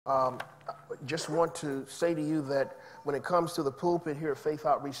Um, just want to say to you that when it comes to the pulpit here at Faith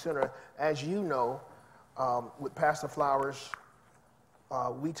Outreach Center, as you know, with Pastor Flowers,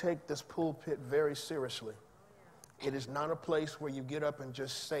 we take this pulpit very seriously. It is not a place where you get up and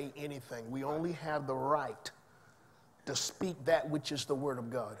just say anything. We only have the right to speak that which is the Word of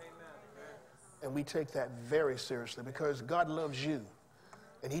God. And we take that very seriously because God loves you.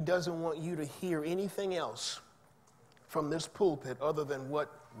 And He doesn't want you to hear anything else from this pulpit other than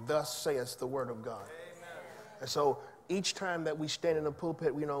what thus saith the Word of God. And so each time that we stand in the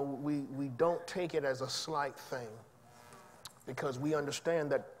pulpit, we don't take it as a slight thing, because we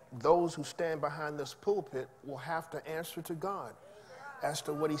understand that those who stand behind this pulpit will have to answer to God as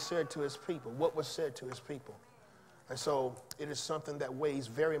to what He said to His people, what was said to His people. And so it is something that weighs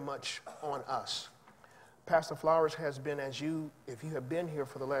very much on us. Pastor Flowers has been, if you have been here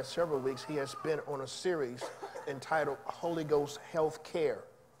for the last several weeks, he has been on a series entitled Holy Ghost Health Care.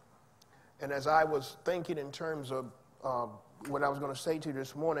 And as I was thinking in terms of what I was going to say to you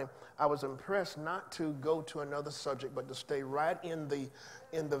this morning, I was impressed not to go to another subject, but to stay right in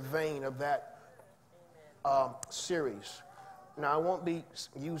the vein of that series. Now, I won't be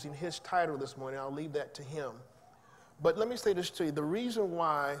using his title this morning. I'll leave that to him. But let me say this to you. The reason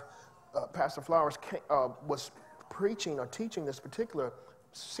why Pastor Flowers was preaching or teaching this particular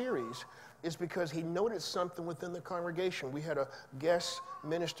series is because he noticed something within the congregation. We had a guest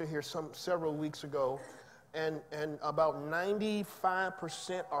minister here several weeks ago, and about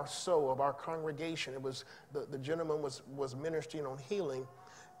 95% or so of our congregation, it was the gentleman was ministering on healing,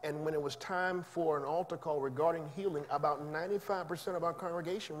 and when it was time for an altar call regarding healing, about 95% of our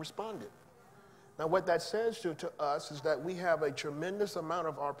congregation responded. Now, what that says to us is that we have a tremendous amount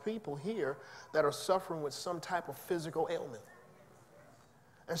of our people here that are suffering with some type of physical ailment.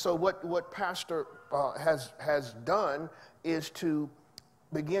 And so what Pastor has done is to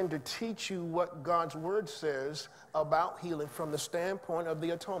begin to teach you what God's Word says about healing from the standpoint of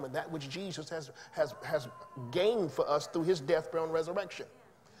the atonement, that which Jesus has gained for us through His death, burial, and resurrection.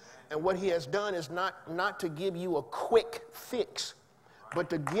 And what He has done is not to give you a quick fix, but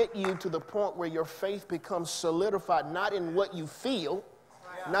to get you to the point where your faith becomes solidified, not in what you feel,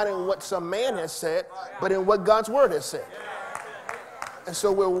 not in what some man has said, but in what God's Word has said. And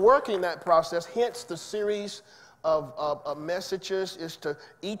so we're working that process, hence the series of messages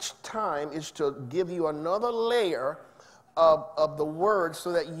each time is to give you another layer of the Word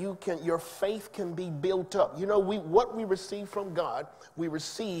so that your faith can be built up. You know, what we receive from God, we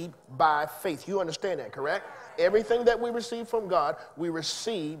receive by faith. You understand that, correct? Everything that we receive from God, we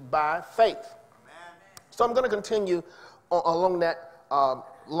receive by faith. Amen. So I'm going to continue along that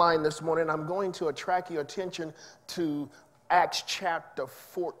line this morning. I'm going to attract your attention to Acts chapter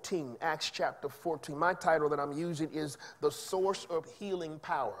 14. Acts chapter 14. My title that I'm using is The Source of Healing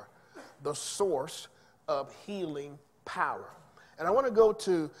Power. The Source of Healing Power. And I want to go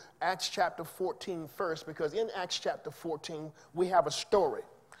to Acts chapter 14 first, because in Acts chapter 14, we have a story.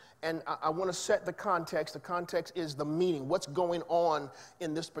 And I want to set the context. The context is the meaning, what's going on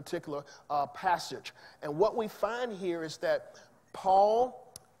in this particular passage. And what we find here is that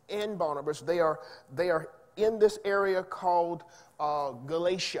Paul and Barnabas, they are in this area called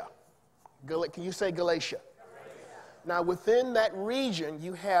Galatia. Can you say Galatia? Now, within that region,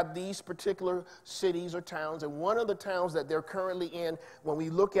 you have these particular cities or towns, and one of the towns that they're currently in, when we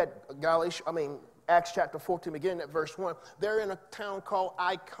look at Acts chapter 14, beginning at verse 1, they're in a town called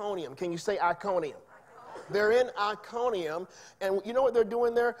Iconium. Can you say Iconium? They're in Iconium, and you know what they're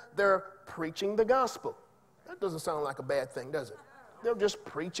doing there? They're preaching the gospel. That doesn't sound like a bad thing, does it? They're just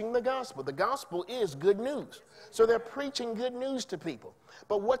preaching the gospel. The gospel is good news. So they're preaching good news to people.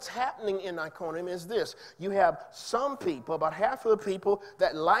 But what's happening in Iconium is this. You have some people, about half of the people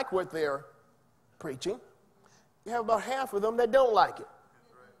that like what they're preaching. You have about half of them that don't like it.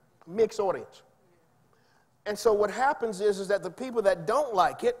 Mixed audience. And so what happens is that the people that don't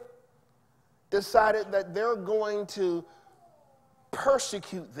like it decided that they're going to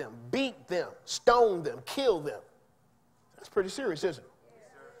persecute them, beat them, stone them, kill them. That's pretty serious, isn't it?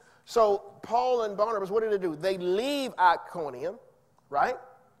 Yes, so Paul and Barnabas, what do? They leave Iconium, right?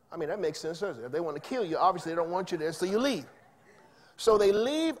 I mean, that makes sense, doesn't it? If they want to kill you, obviously they don't want you there, so you leave. So they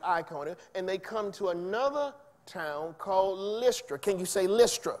leave Iconium, and they come to another town called Lystra. Can you say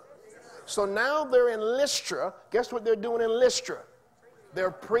Lystra? So now they're in Lystra. Guess what they're doing in Lystra? They're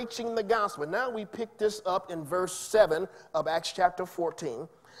preaching the gospel. Now we pick this up in verse 7 of Acts chapter 14.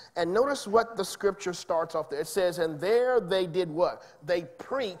 And notice what the scripture starts off there. It says, and there they did what? They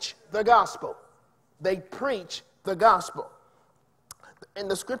preach the gospel. They preach the gospel. And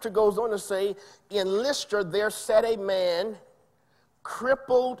the scripture goes on to say, in Lystra there sat a man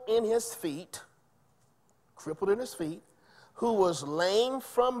crippled in his feet, who was lame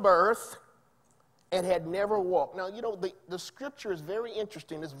from birth and had never walked. Now, you know, the scripture is very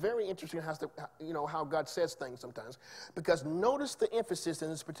interesting. It's very interesting how God says things sometimes, because notice the emphasis in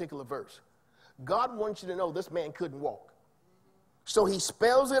this particular verse. God wants you to know this man couldn't walk. So he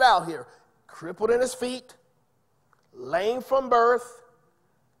spells it out here. Crippled in his feet, lame from birth,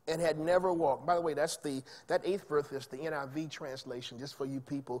 and had never walked. By the way, that 8th verse is the NIV translation, just for you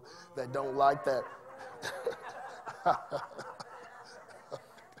people that don't like that.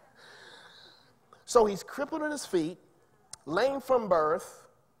 So he's crippled in his feet, lame from birth,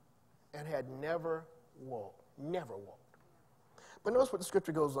 and had never walked. Never walked. But notice what the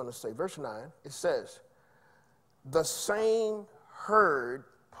scripture goes on to say. Verse 9, it says, the same heard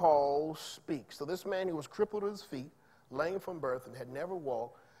Paul speak. So this man who was crippled in his feet, lame from birth, and had never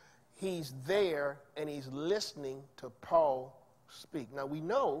walked, he's there and he's listening to Paul speak. Now we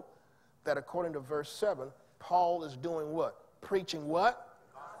know that according to verse 7, Paul is doing what? Preaching what?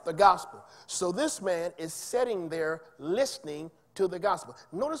 The gospel. So this man is sitting there listening to the gospel.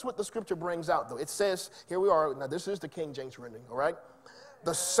 Notice what the scripture brings out, though. It says, here we are. Now, this is the King James rendering, all right?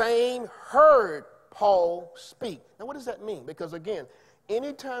 The same heard Paul speak. Now, what does that mean? Because, again,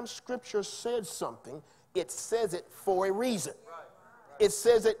 anytime scripture says something, it says it for a reason. It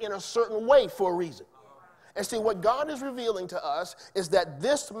says it in a certain way for a reason. And see, what God is revealing to us is that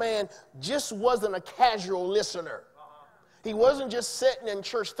this man just wasn't a casual listener. He wasn't just sitting in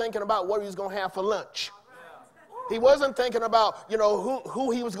church thinking about what he was going to have for lunch. He wasn't thinking about, you know,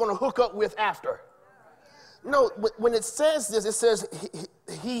 who he was going to hook up with after. No, when it says this, it says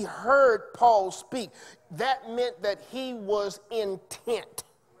he heard Paul speak. That meant that he was intent.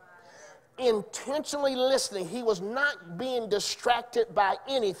 Intentionally listening. He was not being distracted by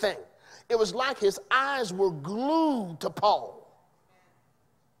anything. It was like his eyes were glued to Paul.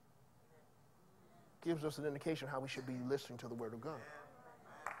 Gives us an indication how we should be listening to the word of God.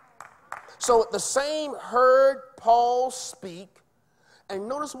 So the same heard Paul speak, and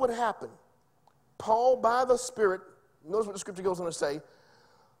notice what happened. Paul, by the Spirit, notice what the scripture goes on to say,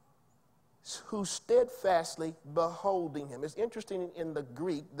 who steadfastly beholding him. It's interesting in the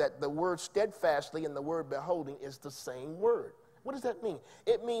Greek that the word steadfastly and the word beholding is the same word. What does that mean?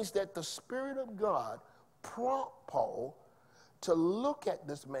 It means that the Spirit of God prompted Paul to look at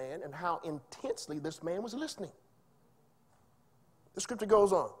this man and how intensely this man was listening. The scripture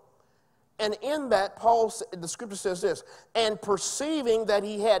goes on. And in that, the scripture says this, and perceiving that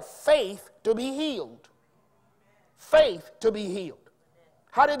he had faith to be healed. Faith to be healed.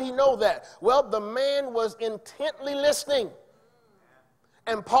 How did he know that? Well, the man was intently listening.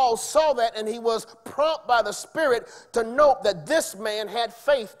 And Paul saw that, and he was prompted by the Spirit to note that this man had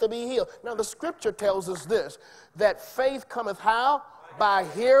faith to be healed. Now, the scripture tells us this, that faith cometh how? By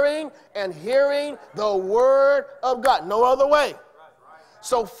hearing, and hearing the word of God. No other way.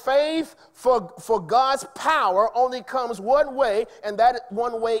 So faith for God's power only comes one way, and that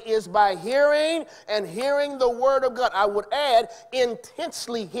one way is by hearing, and hearing the word of God. I would add,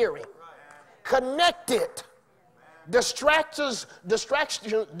 intensely hearing. Connected. Distractions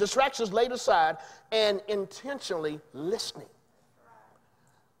laid aside, and intentionally listening.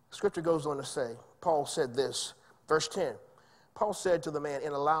 Scripture goes on to say, Paul said this, verse 10. Paul said to the man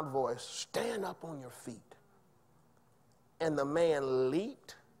in a loud voice, stand up on your feet. And the man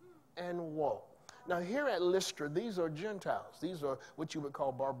leaped and walked. Now here at Lystra, these are Gentiles. These are what you would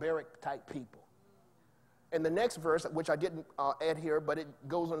call barbaric type people. And the next verse, which I didn't add here, but it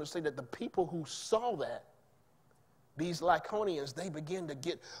goes on to say that the people who saw that, these Lycaonians, they begin to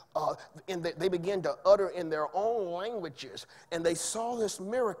get, they begin to utter in their own languages. And they saw this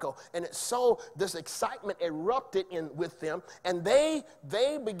miracle, and it saw this excitement erupted with them. And they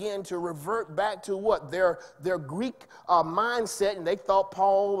began to revert back to what? Their Greek mindset. And they thought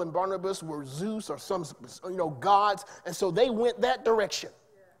Paul and Barnabas were Zeus or some, gods. And so they went that direction.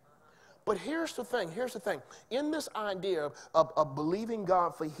 But here's the thing. In this idea of believing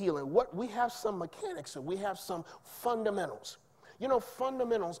God for healing, we have some mechanics, we have some fundamentals.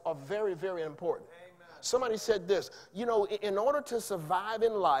 Fundamentals are very, very important. Amen. Somebody said this, in order to survive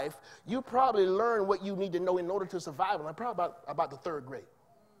in life, you probably learn what you need to know in order to survive in life, probably about the 3rd grade.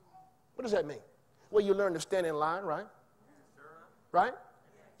 What does that mean? Well, you learn to stand in line, right? Right?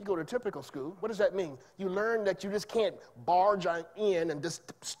 You go to typical school. What does that mean? You learn that you just can't barge in and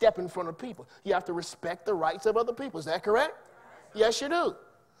just step in front of people. You have to respect the rights of other people. Is that correct? Yes, you do.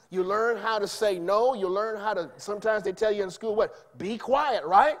 You learn how to say no. You learn how to, sometimes they tell you in school, what? Be quiet,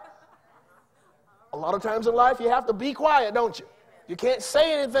 right? A lot of times in life, you have to be quiet, don't you? You can't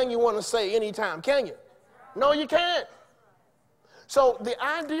say anything you want to say anytime, can you? No, you can't. So the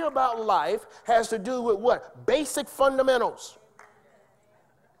idea about life has to do with what? Basic fundamentals.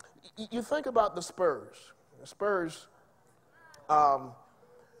 You think about the Spurs. The Spurs. Go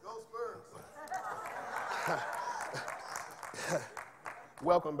Spurs.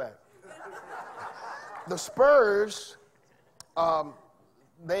 Welcome back. The Spurs,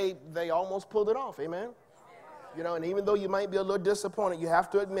 they almost pulled it off, amen? You know, and even though you might be a little disappointed, you have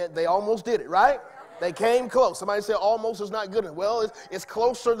to admit they almost did it, right? They came close. Somebody said almost is not good enough. Well, it's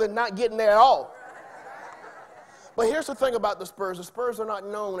closer than not getting there at all. But here's the thing about the Spurs. The Spurs are not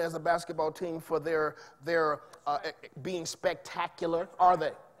known as a basketball team for their being spectacular, are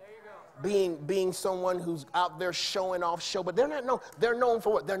they? Being someone who's out there showing off but they're not known. They're known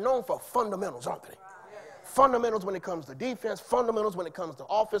for what? They're known for fundamentals, aren't they? Fundamentals when it comes to defense, fundamentals when it comes to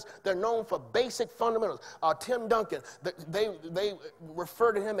offense. They're known for basic fundamentals. Tim Duncan, they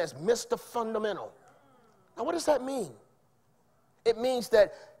refer to him as Mr. Fundamental. Now, what does that mean? It means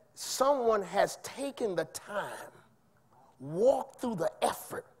that someone has taken the time, walked through the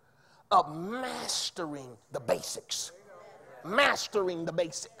effort of mastering the basics. Mastering the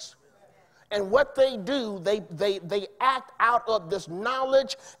basics. And what they do, they act out of this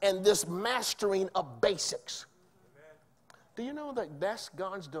knowledge and this mastering of basics. Do you know that that's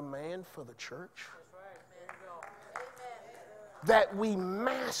God's demand for the church? That we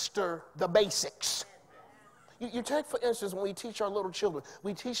master the basics. You take, for instance, when we teach our little children,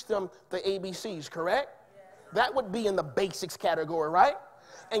 we teach them the ABCs, correct? That would be in the basics category, right?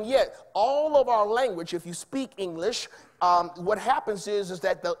 And yet, all of our language, if you speak English, what happens is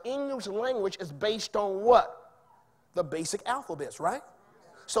that the English language is based on what? The basic alphabets, right?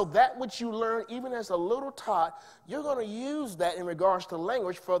 So that which you learn even as a little tot, you're going to use that in regards to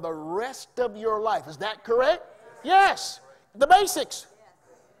language for the rest of your life. Is that correct? Yes. The basics.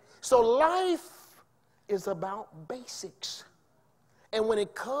 So life is about basics. And when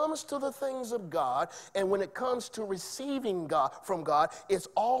it comes to the things of God, and when it comes to receiving God from God, it's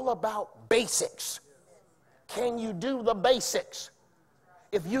all about basics. Can you do the basics?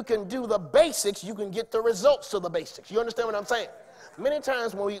 If you can do the basics, you can get the results to the basics. You understand what I'm saying? Many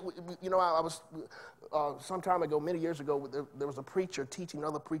times when I was, some time ago, many years ago, there was a preacher teaching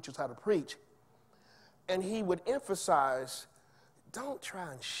other preachers how to preach. And he would emphasize, don't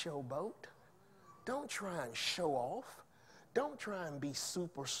try and showboat. Don't try and show off. Don't try and be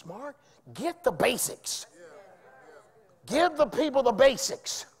super smart. Get the basics. Give the people the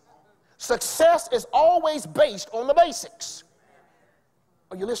basics. Success is always based on the basics.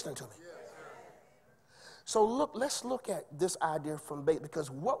 Are you listening to me? So let's look at this idea from basics,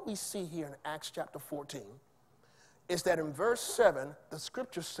 because what we see here in Acts chapter 14 is that in verse 7, the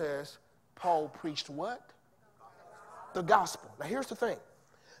scripture says Paul preached what? The gospel. Now here's the thing.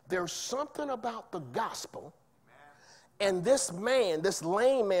 There's something about the gospel. And this man, this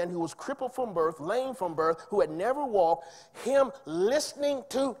lame man who was crippled from birth, lame from birth, who had never walked, him listening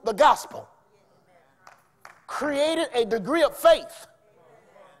to the gospel created a degree of faith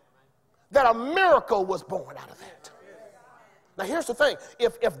that a miracle was born out of that. Now here's the thing.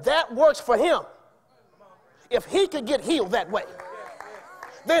 If that works for him, if he could get healed that way,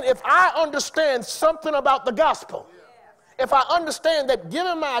 then if I understand something about the gospel, if I understand that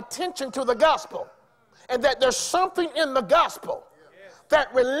giving my attention to the gospel, and that there's something in the gospel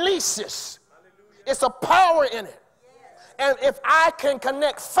that releases. It's a power in it. And if I can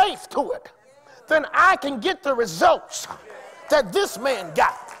connect faith to it, then I can get the results that this man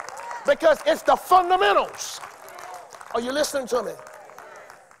got. Because it's the fundamentals. Are you listening to me?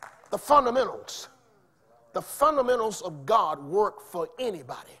 The fundamentals. The fundamentals of God work for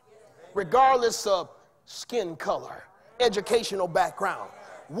anybody, regardless of skin color, educational background,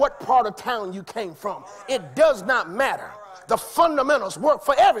 what part of town you came from. It does not matter. The fundamentals work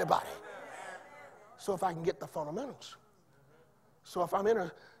for everybody. So if I can get the fundamentals. So if I'm in a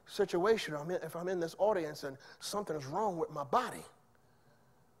situation, if I'm in this audience and something is wrong with my body,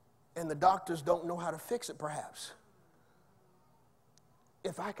 and the doctors don't know how to fix it perhaps,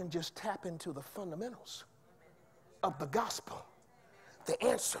 if I can just tap into the fundamentals of the gospel, the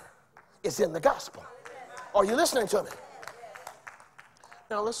answer is in the gospel. Are you listening to me?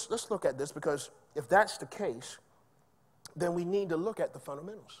 Now, let's look at this, because if that's the case, then we need to look at the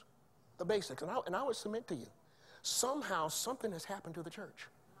fundamentals, the basics. And I would submit to you, somehow something has happened to the church.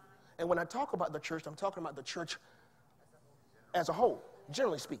 And when I talk about the church, I'm talking about the church as a whole,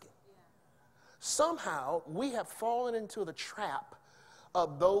 generally speaking. Somehow we have fallen into the trap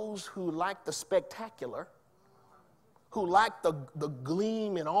of those who like the spectacular, who like the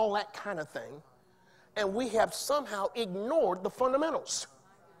gleam and all that kind of thing, and we have somehow ignored the fundamentals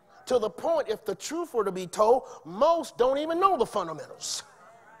to the point, if the truth were to be told, most don't even know the fundamentals.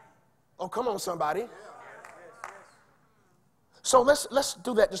 Oh, come on, somebody. So let's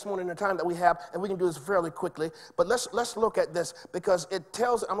do that this morning in the time that we have, and we can do this fairly quickly. But let's look at this, because it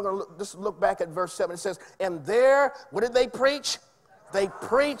tells, I'm going to just look back at verse 7. It says, and there, what did they preach? They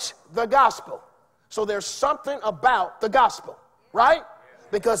preach the gospel. So there's something about the gospel, right?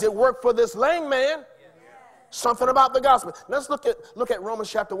 Because it worked for this lame man. Something about the gospel. Let's look at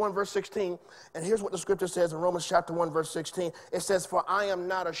Romans chapter 1, verse 16. And here's what the scripture says in Romans chapter 1, verse 16. It says, for I am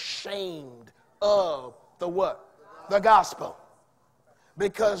not ashamed of the what? The gospel.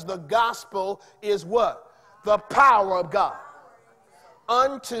 Because the gospel is what? The power of God.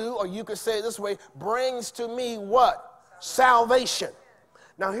 Unto, or you could say it this way, brings to me what? Salvation.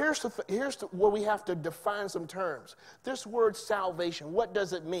 Now here's where we have to define some terms. This word salvation, what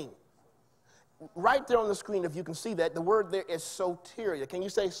does it mean? Right there on the screen, if you can see that, the word there is soteria. Can you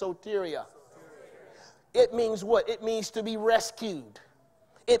say soteria? It means what? It means to be rescued.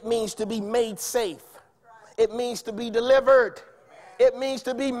 It means to be made safe. It means to be delivered. It means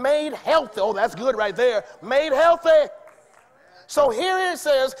to be made healthy. Oh, that's good right there. Made healthy. So here it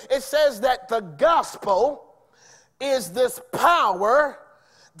says that the gospel is this power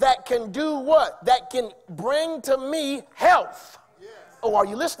that can do what? That can bring to me health. Yes. Oh, are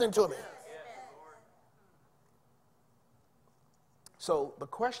you listening to me? Yes. So the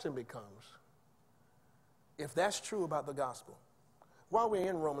question becomes, if that's true about the gospel, while we're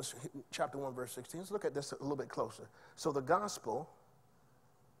in Romans chapter 1, verse 16, let's look at this a little bit closer. So the gospel,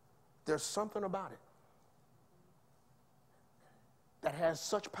 there's something about it that has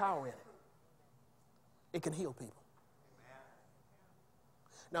such power in it. It can heal people.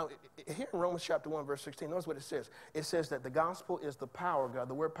 Now, here in Romans chapter 1, verse 16, notice what it says. It says that the gospel is the power of God.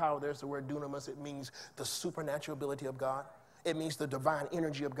 The word power, there's the word dunamis. It means the supernatural ability of God. It means the divine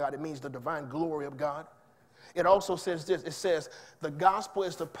energy of God. It means the divine glory of God. It also says this. It says the gospel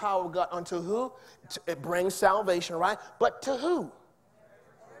is the power of God unto who? It brings salvation, right? But to who?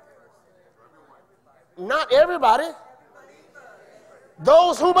 Not everybody.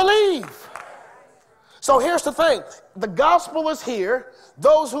 Those who believe. So here's the thing. The gospel is here.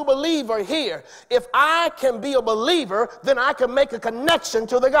 Those who believe are here. If I can be a believer, then I can make a connection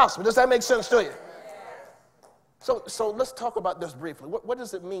to the gospel. Does that make sense to you? So let's talk about this briefly. What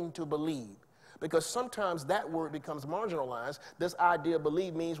does it mean to believe? Because sometimes that word becomes marginalized. This idea of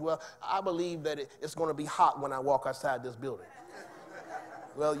believe means, well, I believe that it's going to be hot when I walk outside this building.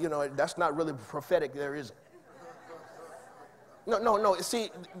 Well, you know, that's not really prophetic there, is it? No. See,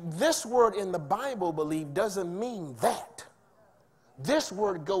 this word in the Bible, believe, doesn't mean that. This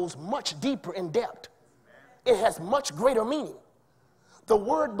word goes much deeper in depth. It has much greater meaning. The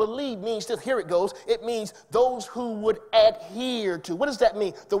word believe means this. Here it goes. It means those who would adhere to. What does that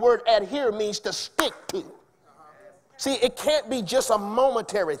mean? The word adhere means to stick to. See, it can't be just a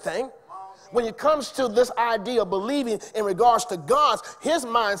momentary thing. When it comes to this idea of believing in regards to God's, his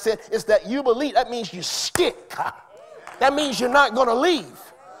mindset is that you believe. That means you stick. That means you're not going to leave.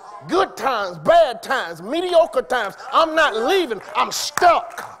 Good times, bad times, mediocre times. I'm not leaving. I'm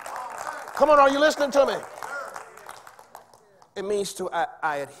stuck. Come on, are you listening to me? It means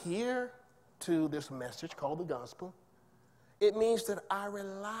I adhere to this message called the gospel. It means that I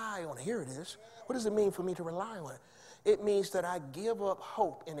rely on it. Here it is. What does it mean for me to rely on it? It means that I give up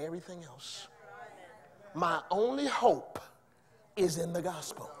hope in everything else. My only hope is in the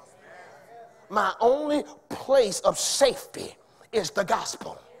gospel. My only place of safety is the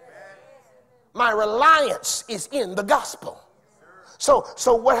gospel. My reliance is in the gospel. So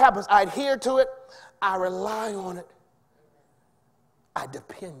what happens? I adhere to it. I rely on it. I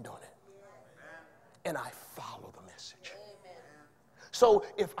depend on it. And I follow the message. So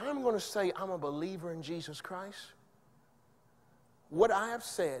if I'm going to say I'm a believer in Jesus Christ, what I have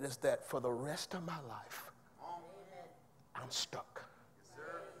said is that for the rest of my life, I'm stuck.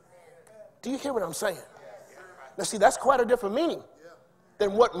 Do you hear what I'm saying? Now, see, that's quite a different meaning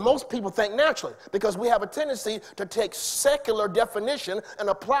than what most people think naturally, because we have a tendency to take secular definition and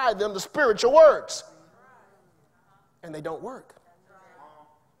apply them to spiritual words. And they don't work.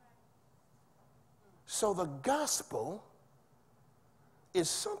 So the gospel is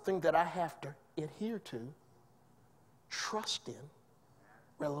something that I have to adhere to, trust in,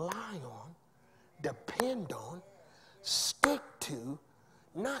 rely on, depend on, stick to,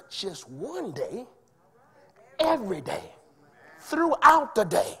 not just one day, every day, throughout the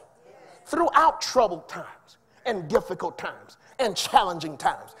day, throughout troubled times and difficult times and challenging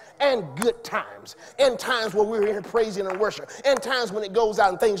times and good times and times where we're here praising and worship and times when it goes out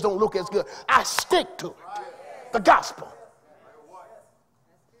and things don't look as good. I stick to the gospel.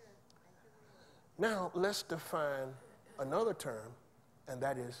 Now, let's define another term, and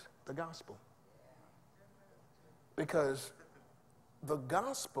that is the gospel. Because the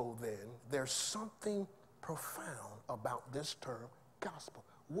gospel, then, there's something profound about this term, gospel.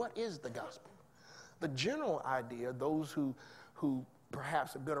 What is the gospel? The general idea, those who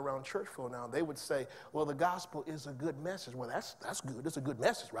perhaps have been around church for now, they would say, well, the gospel is a good message. Well, that's good. It's a good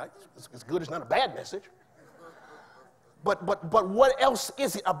message, right? It's good. It's not a bad message. But what else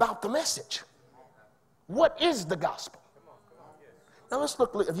is it about the message? What is the gospel? Now let's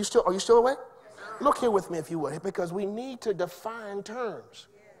look. Are you still awake? Look here with me, if you would, because we need to define terms.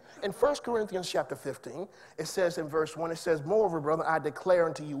 In 1 Corinthians chapter 15, it says in verse 1, it says, moreover, brother, I declare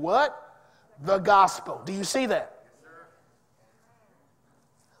unto you what? The gospel. Do you see that?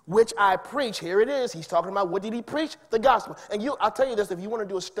 Which I preach. Here it is. He's talking about what did he preach? The gospel. And I'll tell you this, if you want to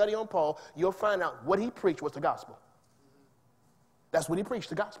do a study on Paul, you'll find out what he preached was the gospel. That's what he preached,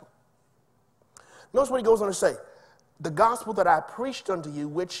 the gospel. Notice what he goes on to say. The gospel that I preached unto you,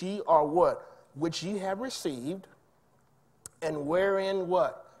 which ye are what? Which ye have received, and wherein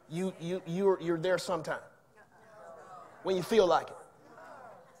what? You're there sometime. When you feel like it.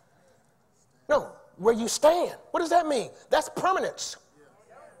 No, where you stand. What does that mean? That's permanence.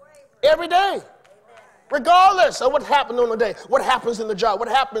 Every day. Regardless of what happened on the day, what happens in the job, what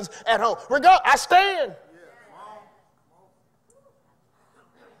happens at home. I stand.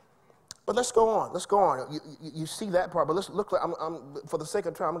 But let's go on. Let's go on. You see that part, but let's look. For the sake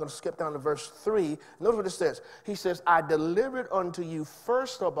of time, I'm going to skip down to verse 3. Notice what it says. He says, I delivered unto you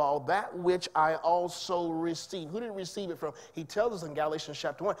first of all that which I also received. Who did he receive it from? He tells us in Galatians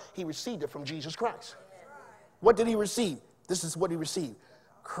chapter 1, he received it from Jesus Christ. What did he receive? This is what he received.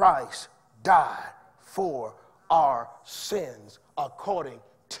 Christ died for our sins according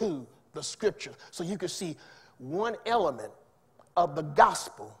to the scriptures. So you can see one element of the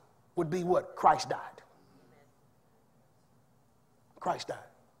gospel would be what? Christ died. Christ died.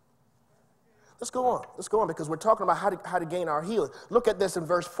 Let's go on. Let's go on because we're talking about how to gain our healing. Look at this in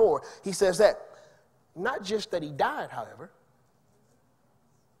verse 4. He says that not just that he died, however,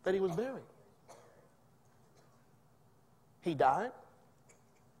 that he was buried. He died.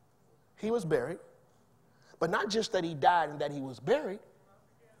 He was buried. But not just that he died and that he was buried,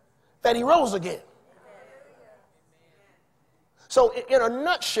 that he rose again. So in a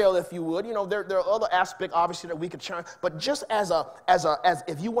nutshell, if you would, there are other aspects, obviously, that we could try, but just as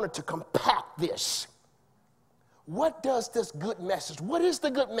if you wanted to compact this, what does this good message, what is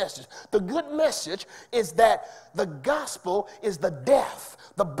the good message? The good message is that the gospel is the death,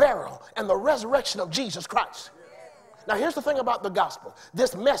 the burial, and the resurrection of Jesus Christ. Now, here's the thing about the gospel,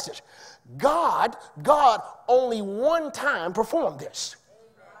 this message. God only one time performed this.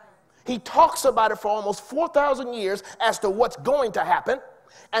 He talks about it for almost 4,000 years as to what's going to happen,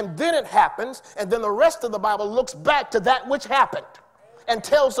 and then it happens, and then the rest of the Bible looks back to that which happened and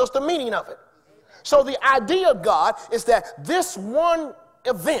tells us the meaning of it. So the idea of God is that this one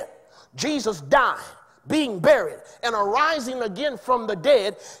event, Jesus dying, being buried, and arising again from the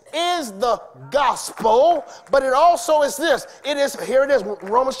dead, is the gospel, but it also is this. Here it is,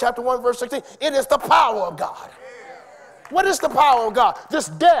 Romans chapter 1, verse 16. It is the power of God. What is the power of God? This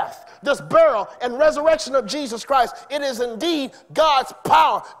death, this burial, and resurrection of Jesus Christ, it is indeed God's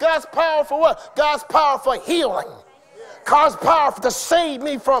power. God's power for what? God's power for healing. God's power to save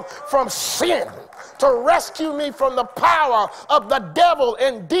me from sin, to rescue me from the power of the devil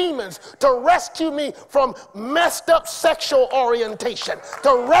and demons, to rescue me from messed up sexual orientation,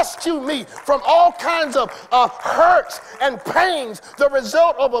 to rescue me from all kinds of hurts and pains, the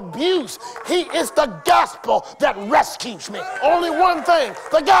result of abuse. He is the gospel that rescues me. Only one thing,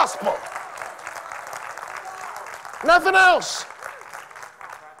 the gospel. Nothing else.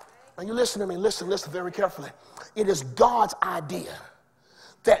 Now you listen to me, listen very carefully. It is God's idea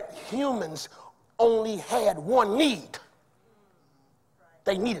that humans only had one need.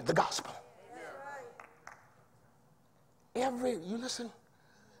 They needed the gospel. Every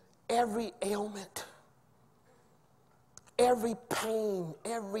ailment, every pain,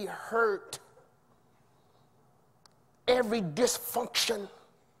 every hurt, every dysfunction,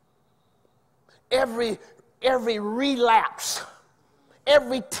 every relapse,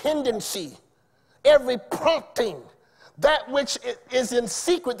 every tendency, every prompting, that which is in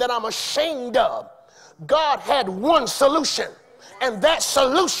secret that I'm ashamed of, God had one solution, and that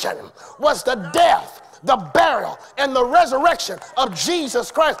solution was the death, the burial, and the resurrection of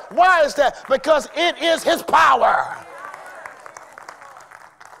Jesus Christ. Why is that? Because it is his power.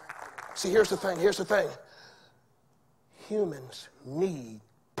 See, here's the thing. Humans need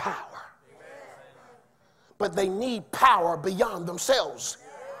power. But they need power beyond themselves.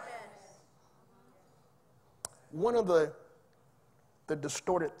 One of the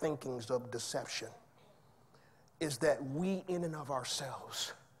distorted thinkings of deception is that we in and of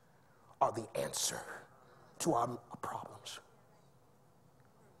ourselves are the answer to our problems.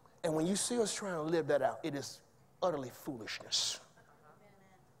 And when you see us trying to live that out, it is utterly foolishness.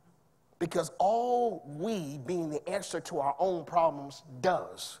 Because all we being the answer to our own problems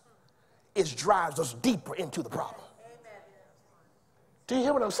does is drives us deeper into the problem. Do you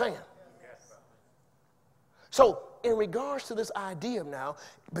hear what I'm saying? So in regards to this idea now,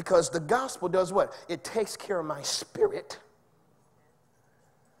 because the gospel does what? It takes care of my spirit.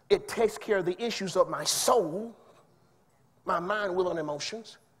 It takes care of the issues of my soul, my mind, will, and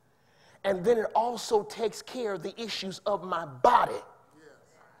emotions. And then it also takes care of the issues of my body.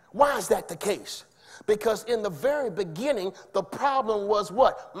 Why is that the case? Because in the very beginning, the problem was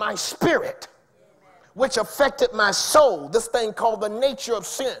what? My spirit, which affected my soul, this thing called the nature of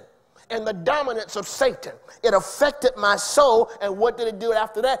sin and the dominance of Satan. It affected my soul, and what did it do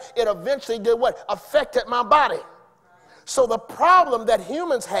after that? It eventually did what? Affected my body. So the problem that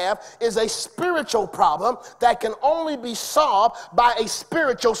humans have is a spiritual problem that can only be solved by a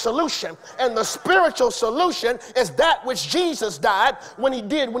spiritual solution. And the spiritual solution is that which Jesus died when he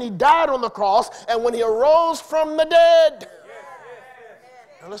died on the cross and when he arose from the dead.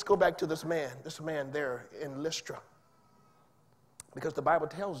 Now let's go back to this man there in Lystra. Because the Bible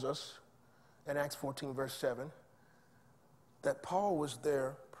tells us in Acts 14 verse 7 that Paul was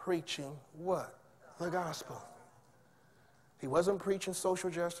there preaching what? The gospel. He wasn't preaching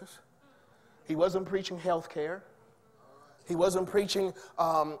social justice. He wasn't preaching health care. He wasn't preaching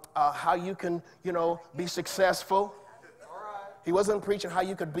how you can, be successful. He wasn't preaching how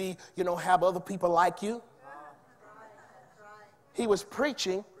you could be, have other people like you. He was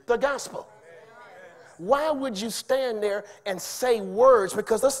preaching the gospel. Why would you stand there and say words?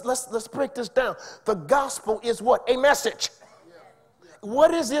 Because let's break this down. The gospel is what? A message.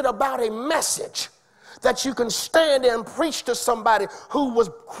 What is it about a message that you can stand there and preach to somebody who was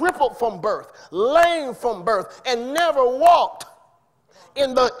crippled from birth, lame from birth, and never walked?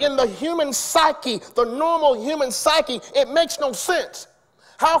 In the human psyche, the normal human psyche, it makes no sense.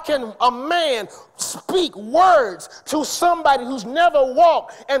 How can a man speak words to somebody who's never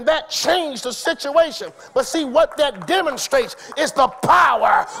walked and that changed the situation? But see, what that demonstrates is the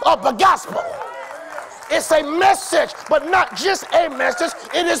power of the gospel. It's a message, but not just a message,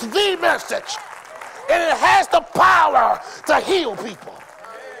 it is the message. And it has the power to heal people.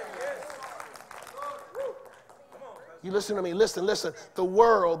 You listen to me, listen. The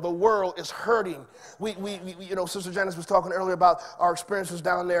world is hurting. We Sister Janice was talking earlier about our experiences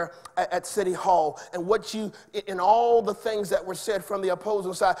down there at City Hall, and in all the things that were said from the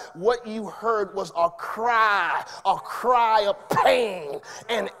opposing side, what you heard was a cry of pain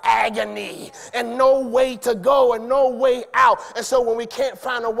and agony and no way to go and no way out. And so when we can't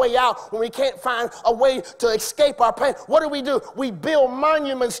find a way out, when we can't find a way to escape our pain, what do? We build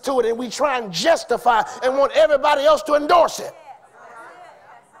monuments to it and we try and justify and want everybody else to endorse it.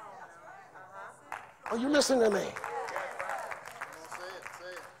 Are you listening to me?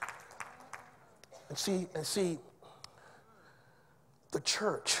 And see, the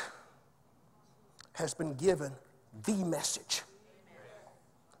church has been given the message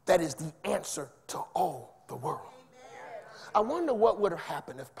that is the answer to all the world. I wonder what would have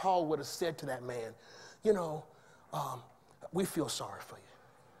happened if Paul would have said to that man, we feel sorry for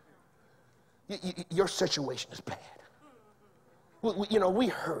you. Your situation is bad. We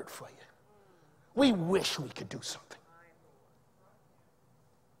heard for you. We wish we could do something.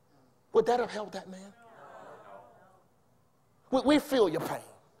 Would that have helped that man? We feel your pain.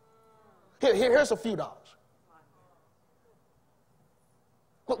 Here's a few dollars.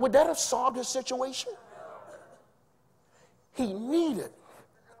 Would that have solved his situation? He needed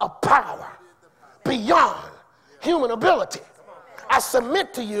a power beyond human ability. I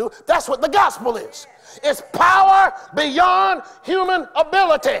submit to you, that's what the gospel is. It's power beyond human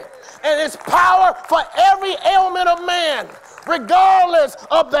ability. And it's power for every ailment of man, regardless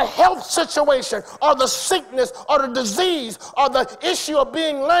of the health situation or the sickness or the disease or the issue of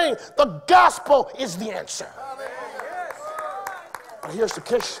being lame. The gospel is the answer. But here's the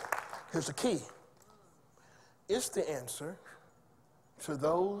kiss. Here's the key. It's the answer to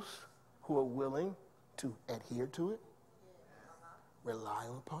those who are willing to adhere to it, rely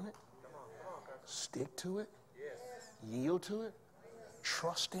upon it, stick to it, yield to it,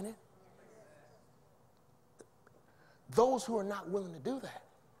 trust in it. Those who are not willing to do that,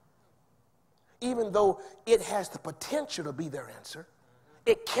 even though it has the potential to be their answer,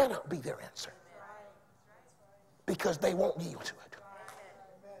 it cannot be their answer because they won't yield to it.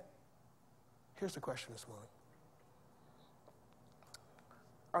 Here's the question this morning.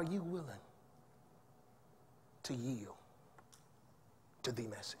 Are you willing to yield to the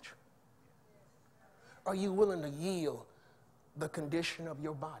message? Are you willing to yield the condition of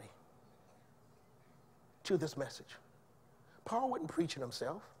your body to this message? Paul wasn't preaching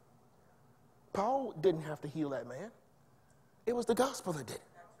himself. Paul didn't have to heal that man. It was the gospel that did it.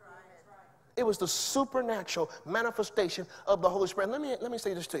 It was the supernatural manifestation of the Holy Spirit. Let me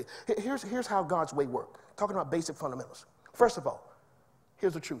say this to you. Here's how God's way works. Talking about basic fundamentals. First of all,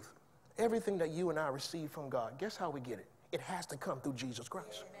 here's the truth. Everything that you and I receive from God, guess how we get it? It has to come through Jesus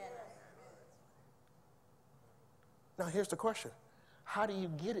Christ. Now here's the question. How do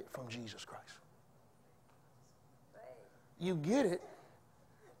you get it from Jesus Christ? You get it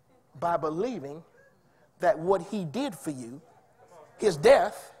by believing that what he did for you, his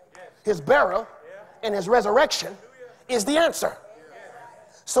death, his burial, and his resurrection is the answer.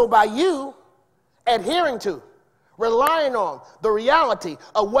 So by you adhering to, relying on the reality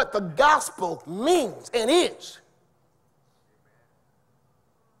of what the gospel means and is,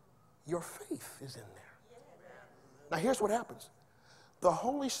 your faith is in there. Now here's what happens. The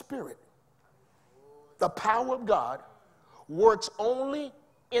Holy Spirit, the power of God, works only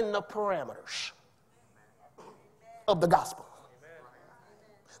in the parameters of the gospel.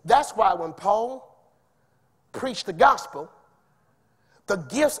 That's why when Paul preached the gospel, the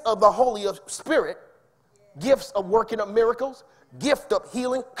gifts of the Holy Spirit, gifts of working of miracles, gift of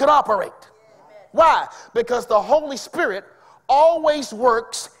healing could operate. Why? Because the Holy Spirit always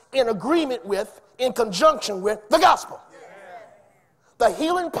works in agreement with, in conjunction with the gospel. The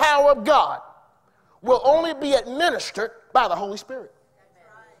healing power of God will only be administered by the Holy Spirit.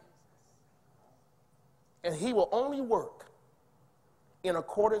 And he will only work in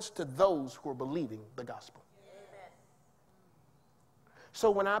accordance to those who are believing the gospel. Amen. So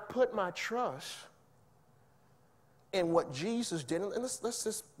when I put my trust in what Jesus did, and let's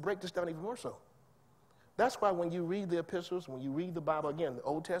just break this down even more so. That's why when you read the epistles, when you read the Bible, again, the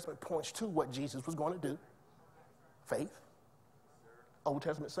Old Testament points to what Jesus was going to do. Faith. Old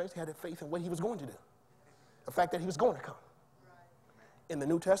Testament saints had faith in what he was going to do. The fact that he was going to come. In the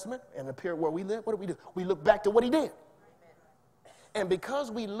New Testament and the period where we live, what do? We look back to what he did. And because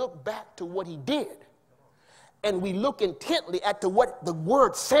we look back to what he did, and we look intently at what the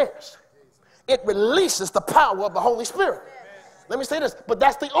word says, it releases the power of the Holy Spirit. Let me say this, but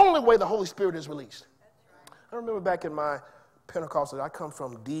that's the only way the Holy Spirit is released. I remember back in my Pentecostal, I come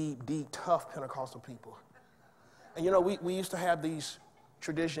from deep, tough Pentecostal people. And, we used to have these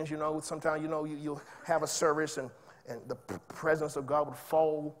traditions, sometimes, you'll have a service and the presence of God would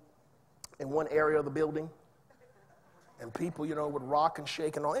fall in one area of the building. And people, would rock and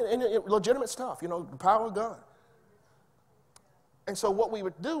shake and all, and legitimate stuff, the power of God. And so what we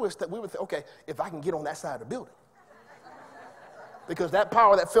would do is that we would think, okay, if I can get on that side of the building, because that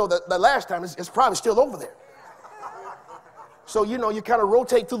power that fell the last time is probably still over there. So, you kind of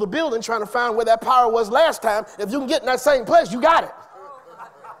rotate through the building trying to find where that power was last time. If you can get in that same place, you got it.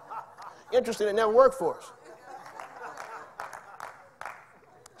 Interesting, it never worked for us.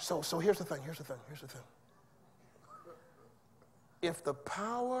 So here's the thing. If the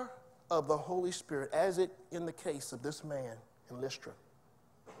power of the Holy Spirit, as it in the case of this man in Lystra,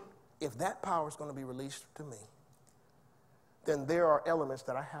 if that power is going to be released to me, then there are elements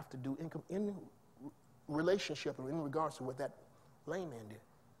that I have to do in relationship and in regards to what that lame man did.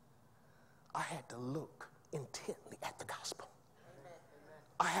 I had to look intently at the gospel.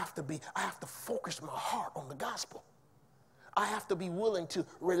 I have to focus my heart on the gospel. I have to be willing to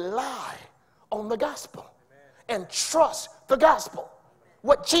rely on the gospel and trust the gospel,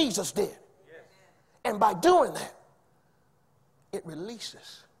 what Jesus did. And by doing that, it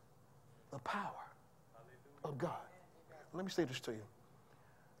releases the power of God. Let me say this to you.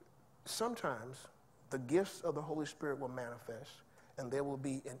 Sometimes the gifts of the Holy Spirit will manifest and there will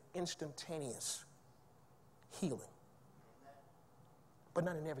be an instantaneous healing. But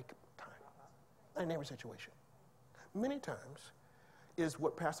not in every time, not in every situation. Many times is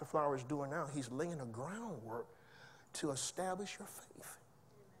what Pastor Flower is doing now. He's laying a groundwork to establish your faith.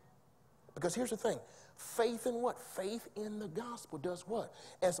 Because here's the thing. Faith in what? Faith in the gospel does what?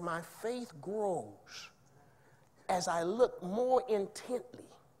 As my faith grows, as I look more intently,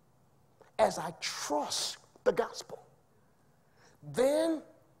 as I trust the gospel, then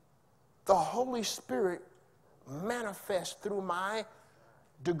the Holy Spirit manifests through my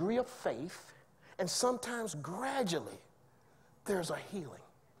degree of faith, and sometimes gradually there's a healing.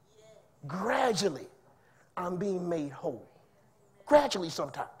 Gradually I'm being made whole. Gradually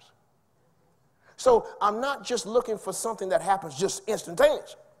sometimes. So I'm not just looking for something that happens just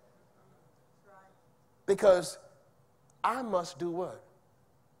instantaneous. Because I must do what?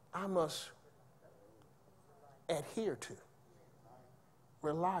 I must adhere to,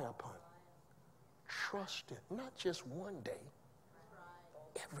 rely upon, trust in, not just one day,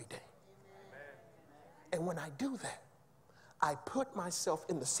 every day. And when I do that, I put myself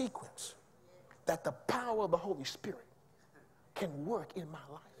in the sequence that the power of the Holy Spirit can work in my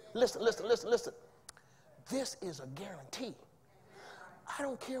life. Listen, listen, listen, listen. This is a guarantee. I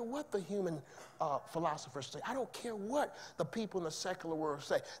don't care what the human philosophers say. I don't care what the people in the secular world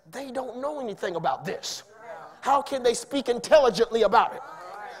say. They don't know anything about this. How can they speak intelligently about it?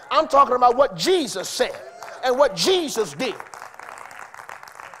 I'm talking about what Jesus said and what Jesus did.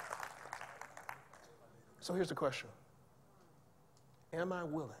 So here's the question. Am I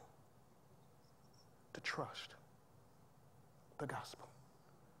willing to trust the gospel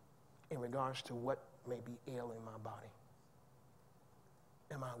in regards to what may be ailing my body?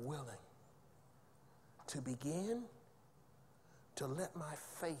 Am I willing to begin to let my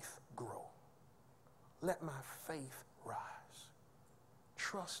faith grow? Let my faith rise.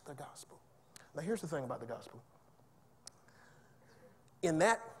 Trust the gospel. Now here's the thing about the gospel. In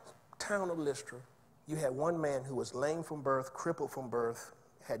that town of Lystra, you had one man who was lame from birth, crippled from birth,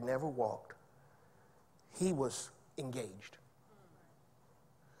 had never walked. He was engaged.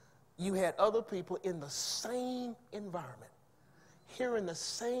 You had other people in the same environment, hearing the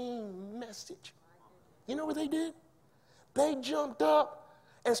same message. You know what they did? They jumped up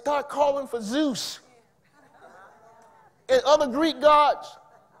and started calling for Zeus and other Greek gods.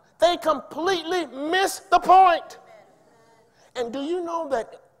 They completely missed the point. And do you know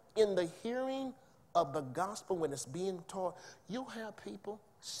that in the hearing of the gospel, when it's being taught, you'll have people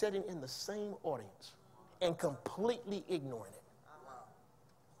sitting in the same audience and completely ignoring it?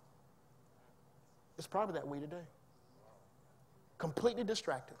 It's probably that way today. Completely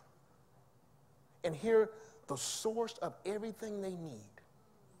distracted. And hear the source of everything they need.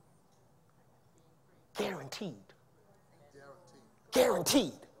 Guaranteed.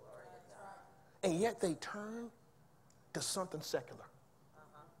 Guaranteed. And yet they turn to something secular.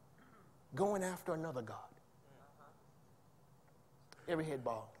 Going after another God. Every head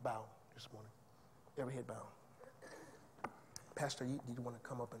bow this morning. Every head bow. Pastor, do you want to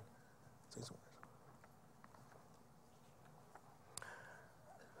come up and say something?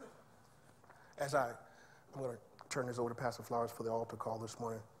 I'm going to turn this over to Pastor Flowers for the altar call this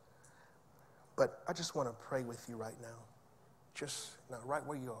morning. But I just want to pray with you right now. Just now, right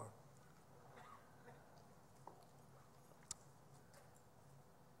where you are.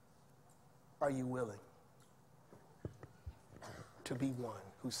 Are you willing to be one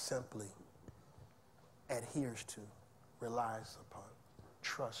who simply adheres to, relies upon,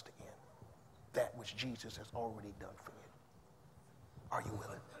 trusts in that which Jesus has already done for you? Are you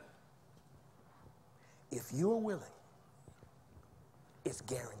willing? If you are willing, it's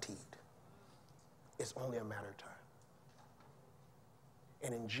guaranteed. It's only a matter of time.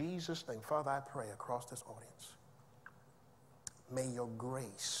 And in Jesus' name, Father, I pray across this audience, may your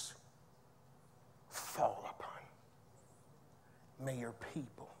grace fall upon. May your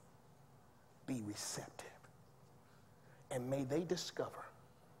people be receptive. And may they discover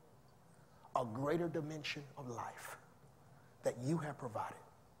a greater dimension of life that you have provided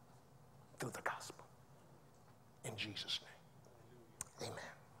through the gospel. In Jesus' name,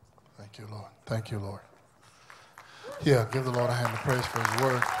 amen. Thank you, Lord. Thank you, Lord. Yeah, give the Lord a hand of praise for his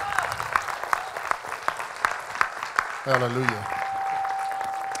word. Hallelujah.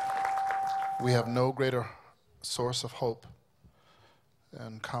 We have no greater source of hope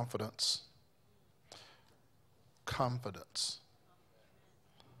and confidence. Confidence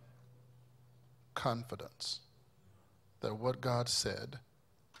that what God said,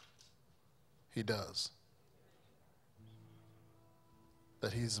 he does.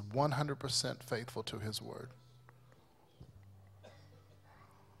 That he's 100% faithful to his word.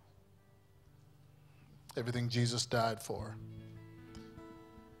 Everything Jesus died for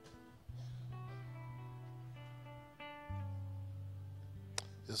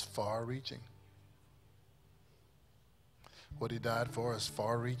is far-reaching. What he died for is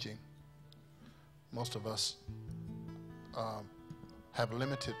far-reaching. Most of us have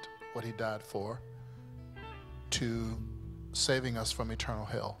limited what he died for to saving us from eternal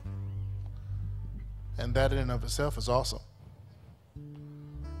hell. And that in and of itself is awesome.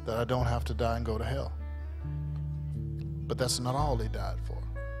 That I don't have to die and go to hell. But that's not all he died for.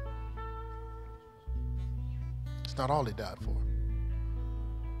 It's not all he died for.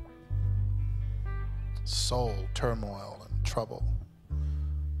 Soul turmoil and trouble.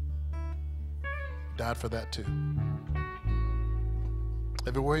 Died for that too.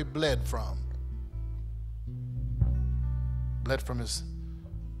 Everywhere he bled from his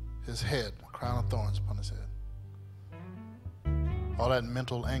his head, a crown of thorns upon his head. All that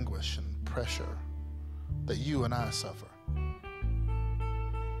mental anguish and pressure that you and I suffer.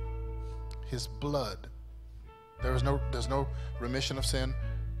 His blood, there's no remission of sin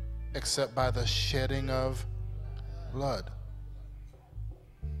except by the shedding of blood.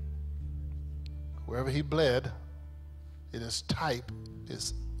 Wherever he bled, it is type,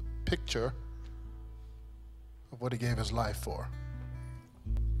 is picture of what he gave his life for.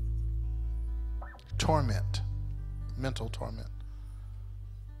 Torment, mental torment.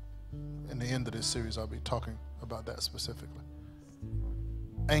 In the end of this series, I'll be talking about that specifically.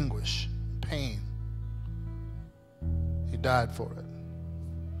 Anguish, pain. He died for it.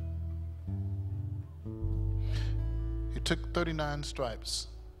 He took 39 stripes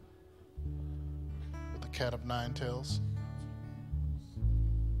with the cat of nine tails.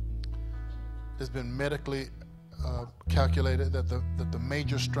 It's been medically calculated that the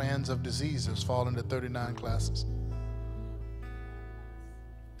major strands of diseases fall into 39 classes.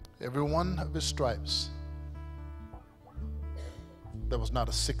 Every one of his stripes, there was not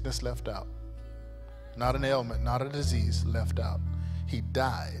a sickness left out, not an ailment, not a disease left out. He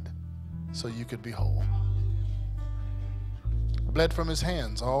died so you could be whole. Bled from his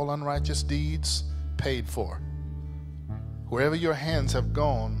hands, all unrighteous deeds paid for. Wherever your hands have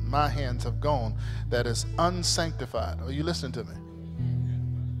gone, my hands have gone, that is unsanctified. Are you listening to me?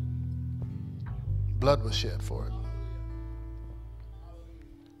 Blood was shed for it.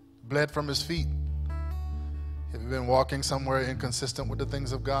 Bled from his feet. Have you been walking somewhere inconsistent with the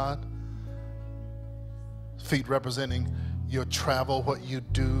things of God? Feet representing your travel, what you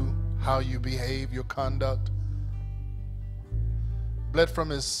do, how you behave, your conduct. Bled from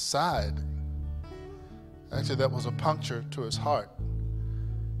his side. Actually, that was a puncture to his heart.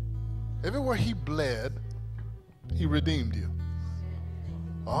 Everywhere he bled, he redeemed you.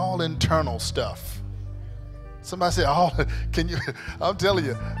 All internal stuff. Somebody say, "Oh, can you?" I'm telling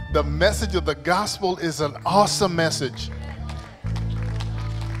you, the message of the gospel is an awesome message.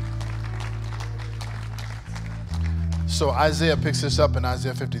 So Isaiah picks this up in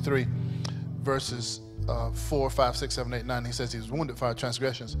Isaiah 53, verses 4, 5, 6, 7, 8, 9. He says he was wounded for our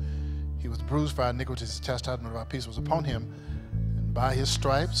transgressions. He was bruised for our iniquities. The chastisement of our peace was upon him. And by his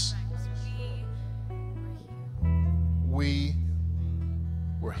stripes, we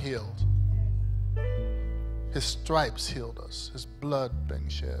were healed. His stripes healed us. His blood being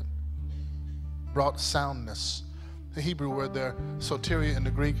shed brought soundness. The Hebrew word there, soteria in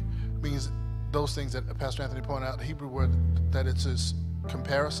the Greek, means those things that Pastor Anthony pointed out. The Hebrew word that it's his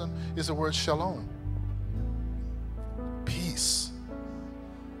comparison is the word shalom. Peace,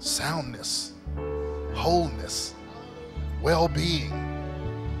 soundness, wholeness, well-being.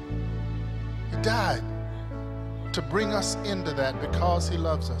 He died to bring us into that because he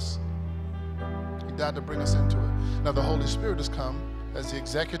loves us. He died to bring us into it. Now the Holy Spirit has come as the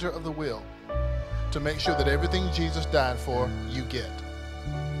executor of the will to make sure that everything Jesus died for, you get.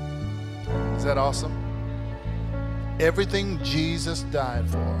 Is that awesome? Everything Jesus died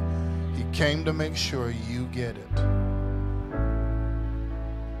for, he came to make sure you get it.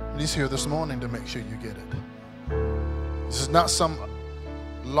 And he's here this morning to make sure you get it. This is not some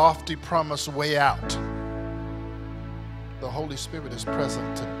lofty promise way out. The Holy Spirit is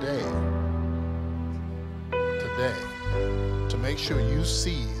present today to make sure you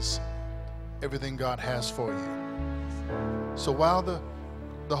seize everything God has for you. So while the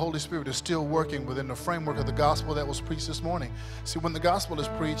Holy Spirit is still working within the framework of the gospel that was preached this morning, see, when the gospel is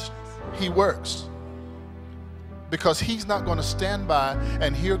preached, he works. Because he's not going to stand by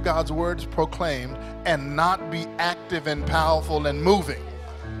and hear God's words proclaimed and not be active and powerful and moving.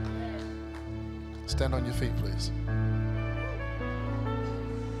 Stand on your feet, please.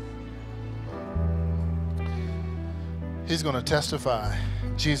 He's going to testify.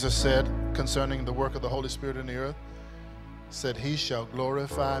 Jesus said concerning the work of the Holy Spirit in the earth, said, he shall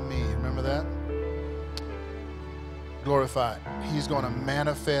glorify me. Remember that? Glorify. He's going to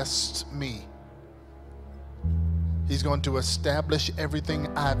manifest me. He's going to establish everything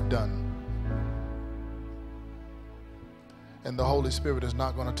I've done. And the Holy Spirit is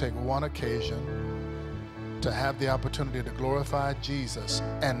not going to take one occasion to have the opportunity to glorify Jesus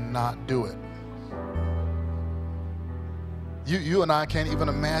and not do it. You and I can't even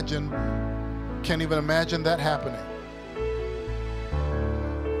imagine that happening.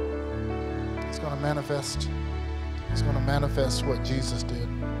 He's going to manifest. He's going to manifest what Jesus did.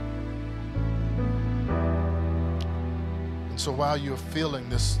 And so while you're feeling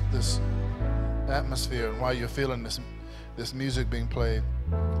this atmosphere and while you're feeling this music being played,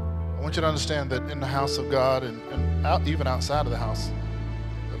 I want you to understand that in the house of God and even outside of the house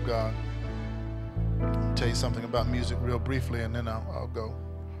of God. I'll tell you something about music real briefly, and then I'll go.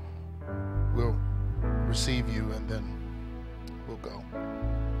 We'll receive you, and then we'll go.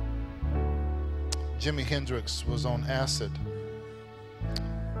 Jimi Hendrix was on acid.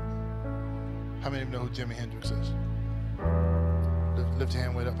 How many of you know who Jimi Hendrix is? Lift your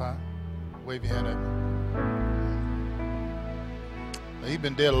hand way up high. Wave your hand at me. Now, he's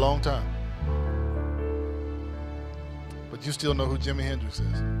been dead a long time. But you still know who Jimi Hendrix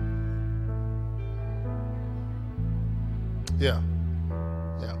is. Yeah.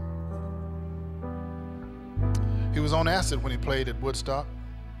 Yeah. He was on acid when he played at Woodstock.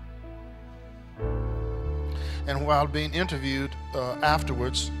 And while being interviewed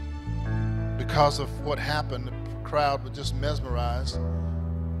afterwards, because of what happened, the crowd was just mesmerized.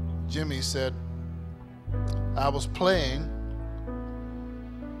 Jimmy said, I was playing,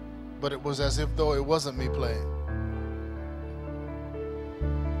 but it was as if though it wasn't me playing.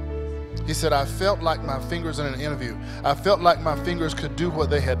 He said, I felt like my fingers in an interview. I felt like my fingers could do what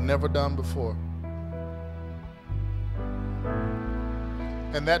they had never done before.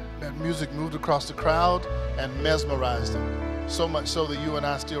 And that music moved across the crowd and mesmerized him. So much so that you and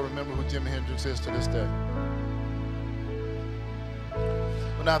I still remember who Jimi Hendrix is to this day.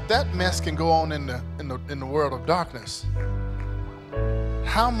 Well, now, if that mess can go on in the world of darkness,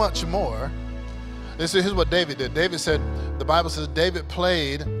 how much more? Here's what David did. David said, the Bible says David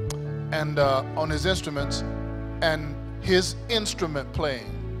played and on his instruments, and his instrument playing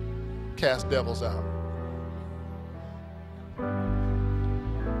cast devils out.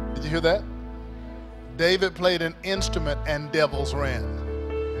 Did you hear that? David played an instrument and devils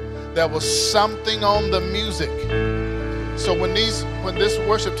ran. There was something on the music. So when this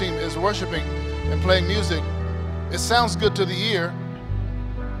worship team is worshiping and playing music, it sounds good to the ear,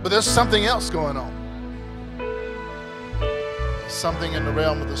 but there's something else going on. Something in the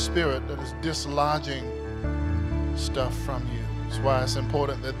realm of the spirit that is dislodging stuff from you. That's why it's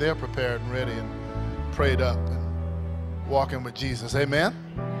important that they're prepared and ready and prayed up and walking with Jesus. Amen?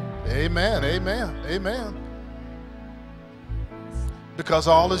 Amen, amen, amen. Because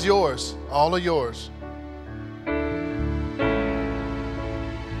all is yours. All are yours.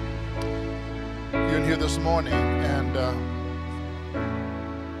 You're in here this morning and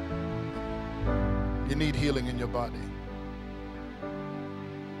you need healing in your body.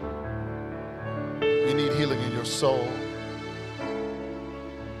 You need healing in your soul.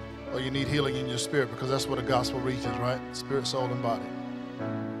 Or you need healing in your spirit, because that's what the gospel reaches, right? Spirit, soul, and body.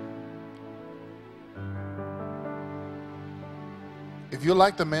 If you're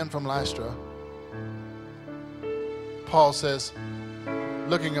like the man from Lystra, Paul says,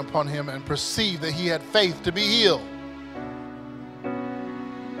 looking upon him and perceived that he had faith to be healed.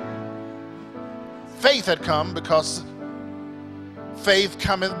 Faith had come because faith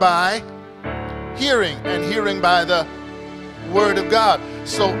cometh by hearing, and hearing by the word of God.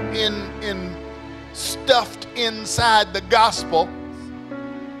 So in stuffed inside the gospel,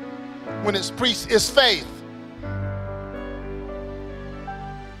 when it's preached, is faith.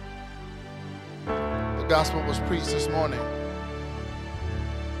 The gospel was preached this morning.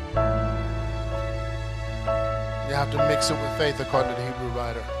 You have to mix it with faith, according to the Hebrew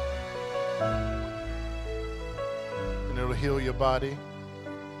writer. And it'll heal your body,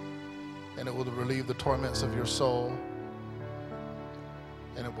 and it will relieve the torments of your soul,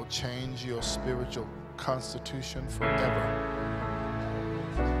 and it will change your spiritual constitution forever.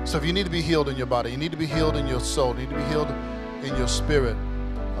 So if you need to be healed in your body, you need to be healed in your soul, you need to be healed in your spirit,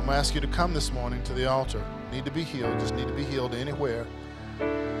 I'm going to ask you to come this morning to the altar. You need to be healed, just need to be healed anywhere.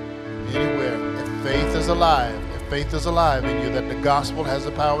 Anywhere. If faith is alive in you, that the gospel has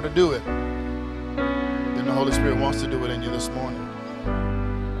the power to do it, then the Holy Spirit wants to do it in you this morning.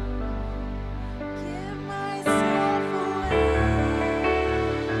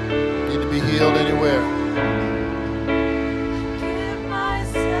 You need to be healed anywhere.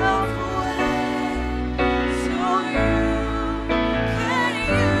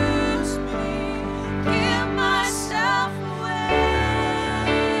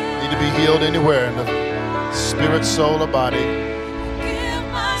 Healed anywhere in the spirit, soul, or body. Give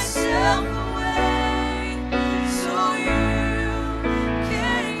myself away so you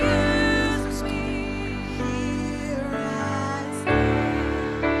can use me. Here I stand.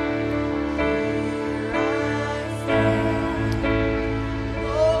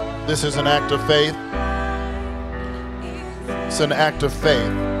 This is an act of faith. It's an act of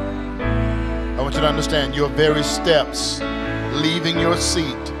faith. I want you to understand your very steps, leaving your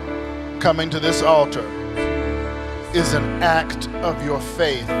seat, coming to this altar, is an act of your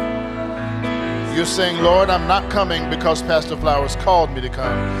faith. You're saying, Lord, I'm not coming because Pastor Flowers called me to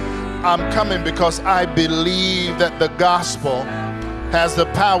come. I'm coming because I believe that the gospel has the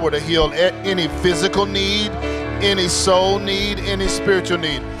power to heal any physical need, any soul need, any spiritual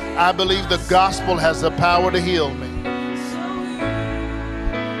need. I believe the gospel has the power to heal me.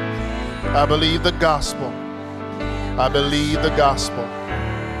 I believe the gospel. I believe the gospel.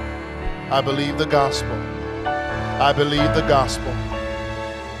 I believe the gospel. I believe the gospel.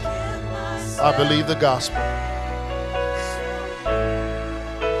 I believe the gospel.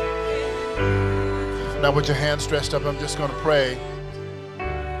 Now with your hands stretched up, I'm just going to pray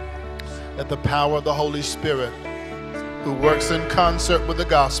that the power of the Holy Spirit, who works in concert with the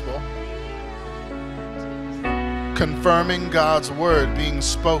gospel, confirming God's word being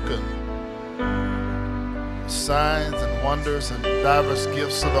spoken, signs and wonders and diverse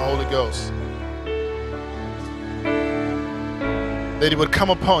gifts of the Holy Ghost, that he would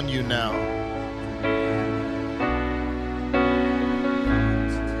come upon you now.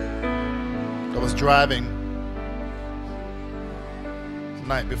 I was driving the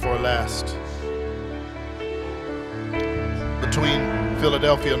night before last between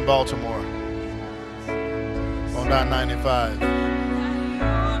Philadelphia and Baltimore on I-95.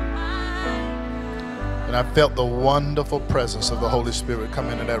 And I felt the wonderful presence of the Holy Spirit come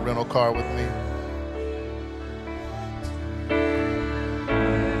into that rental car with me.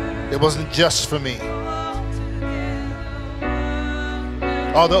 It wasn't just for me.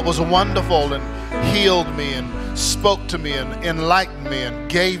 Although it was wonderful and healed me and spoke to me and enlightened me and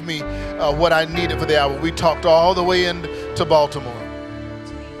gave me what I needed for the hour. We talked all the way into Baltimore.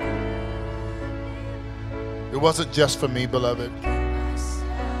 It wasn't just for me, beloved.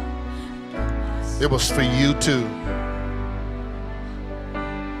 It was for you too.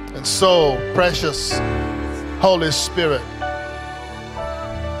 And so, precious Holy Spirit,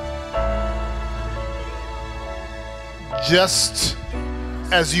 just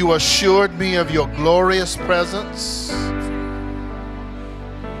as you assured me of your glorious presence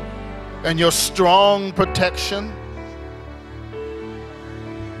and your strong protection,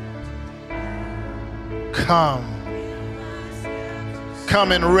 come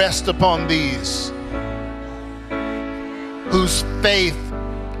and rest upon these whose faith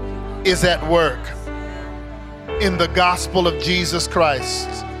is at work in the gospel of Jesus Christ.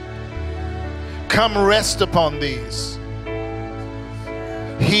 Come rest upon these.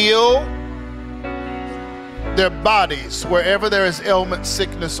 Heal their bodies wherever there is ailment,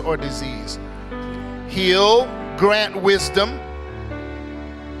 sickness, or disease. Heal, grant wisdom,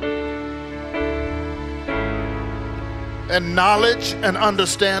 and knowledge and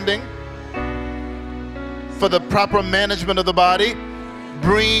understanding for the proper management of the body.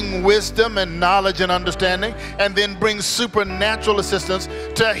 Bring wisdom and knowledge and understanding, and then bring supernatural assistance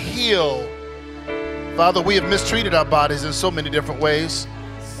to heal. Father, we have mistreated our bodies in so many different ways,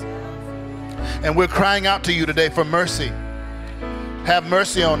 and we're crying out to you today for mercy. Have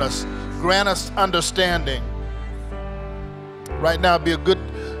mercy on us. Grant us understanding. Right now would be a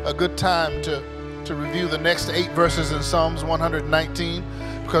good time to review the next 8 verses in Psalms 119,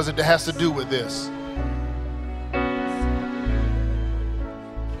 because it has to do with this.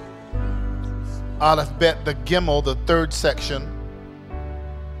 Aleph Bet, the Gimel, the 3rd section.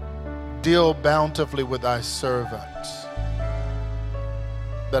 Deal bountifully with thy servant,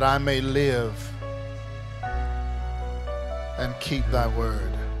 that I may live and keep thy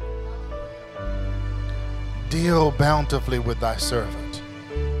word. Deal bountifully with thy servant.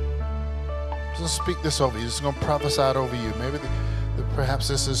 Just speak this over you. Just going to prophesy it over you. Maybe perhaps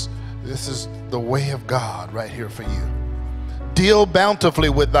this is the way of God right here for you. Deal bountifully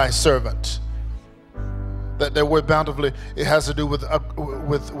with thy servant. That word bountifully, it has to do with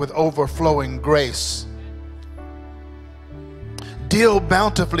overflowing grace. Deal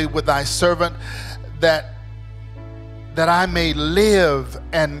bountifully with thy servant, that I may live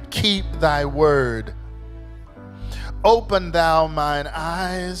and keep thy word. Open thou mine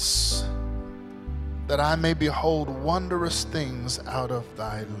eyes, that I may behold wondrous things out of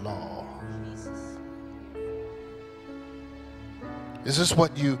thy law. Is this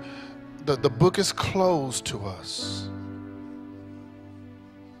what you... The book is closed to us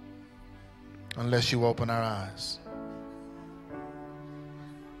unless you open our eyes.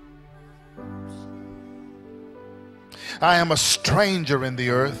 I am a stranger in the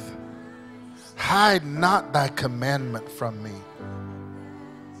earth. Hide not thy commandment from me.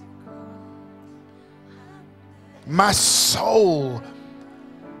 My soul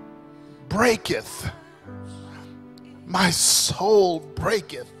breaketh. My soul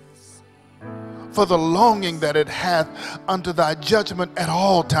breaketh for the longing that it hath unto thy judgment at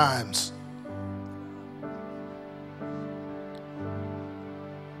all times.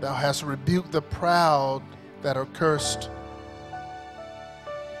 Thou hast rebuked the proud that are cursed,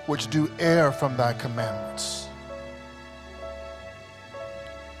 which do err from thy commandments.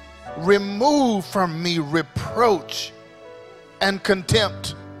 Remove from me reproach and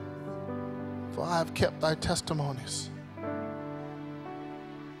contempt, for I have kept thy testimonies.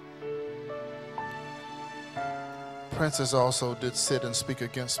 Princes also did sit and speak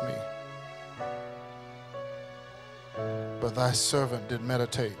against me, but thy servant did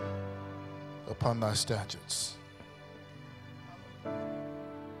meditate upon thy statutes.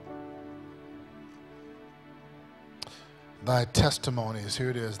 Thy testimonies, here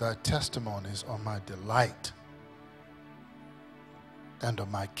it is, thy testimonies are my delight and are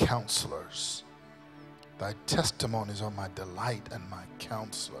my counselors. Thy testimonies are my delight and my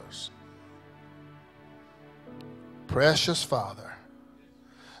counselors. Precious Father,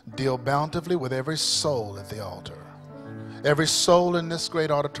 deal bountifully with every soul at the altar. Every soul in this great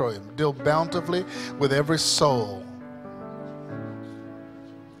auditorium, deal bountifully with every soul.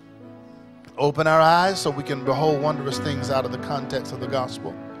 Open our eyes so we can behold wondrous things out of the context of the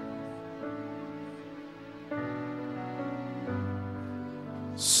gospel.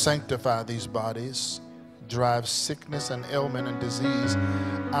 Sanctify these bodies. Drive sickness and ailment and disease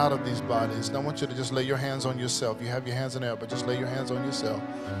out of these bodies. And I want you to just lay your hands on yourself. You have your hands in the air, but just lay your hands on yourself.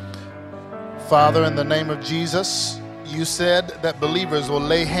 Father, in the name of Jesus, you said that believers will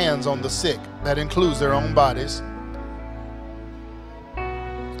lay hands on the sick. That includes their own bodies.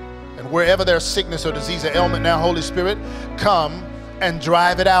 And wherever there's sickness or disease or ailment now, Holy Spirit, come and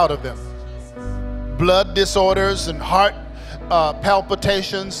drive it out of them. Blood disorders and heart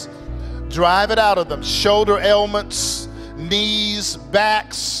palpitations, drive it out of them. Shoulder ailments, knees,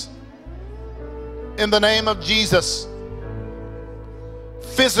 backs, in the name of Jesus.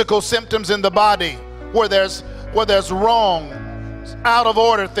 Physical symptoms in the body where there's wrong, out of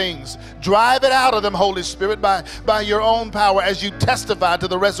order things, drive it out of them, Holy Spirit, by your own power as you testify to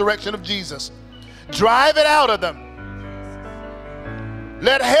the resurrection of Jesus. Drive it out of them.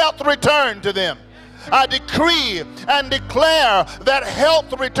 Let health return to them. I decree and declare that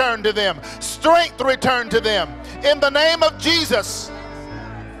health return to them, strength return to them, in the name of Jesus.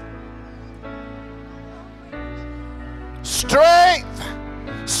 Strength,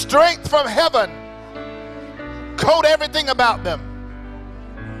 strength from heaven, coat everything about them,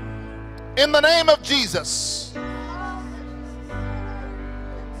 in the name of Jesus.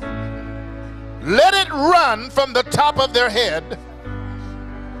 Let it run from the top of their head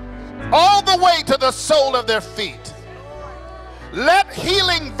all the way to the sole of their feet. Let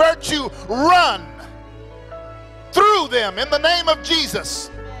healing virtue run through them in the name of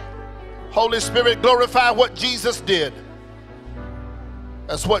Jesus. Holy Spirit, glorify what Jesus did.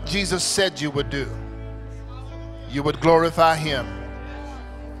 That's what Jesus said you would do. You would glorify him.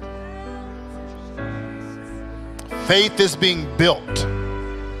 Faith is being built,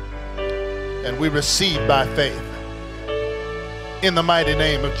 and we receive by faith. In the mighty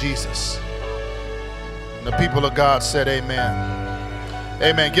name of Jesus. And the people of God said amen.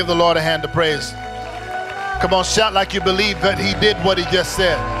 Amen. Give the Lord a hand of praise. Come on, shout like you believe that he did what he just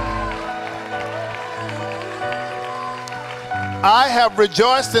said. I have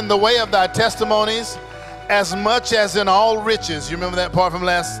rejoiced in the way of thy testimonies as much as in all riches. You remember that part from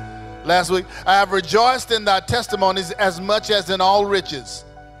last week? I have rejoiced in thy testimonies as much as in all riches.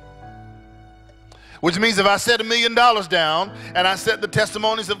 Which means if I set $1 million down and I set the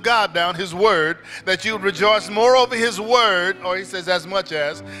testimonies of God down, his word, that you would rejoice more over his word, or he says as much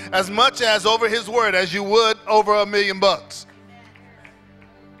as over his word as you would over $1 million.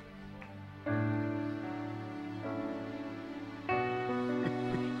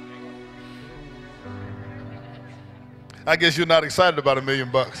 I guess you're not excited about $1 million,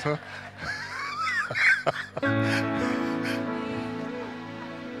 huh?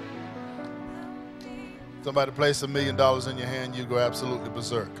 Somebody place $1 million in your hand, you go absolutely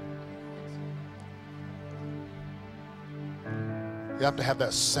berserk. You have to have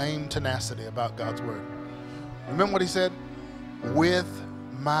that same tenacity about God's word. Remember what he said? With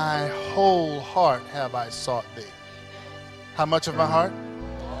my whole heart have I sought thee. How much of my heart?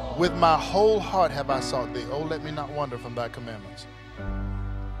 With my whole heart have I sought thee. Oh, let me not wander from thy commandments.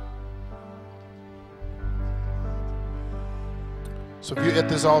 So if you're at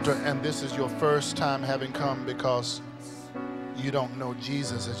this altar and this is your first time having come because you don't know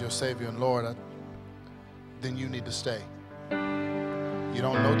Jesus as your Savior and Lord, then you need to stay. You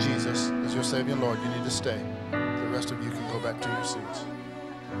don't know Jesus as your Savior and Lord, you need to stay. The rest of you can go back to your seats.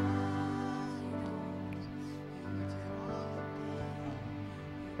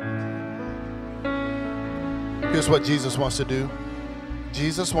 Here's what Jesus wants to do.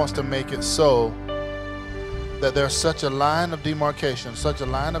 Jesus wants to make it so that there's such a line of demarcation, such a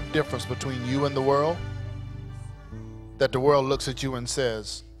line of difference between you and the world, that the world looks at you and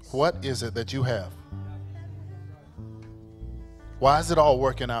says, what is it that you have? Why is it all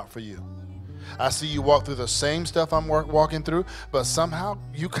working out for you? I see you walk through the same stuff I'm walking through, but somehow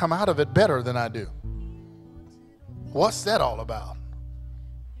you come out of it better than I do. What's that all about?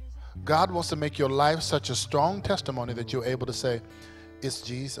 God wants to make your life such a strong testimony that you're able to say, it's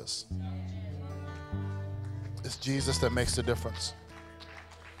Jesus. It's Jesus that makes the difference.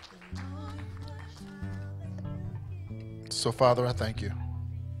 So, Father, I thank you.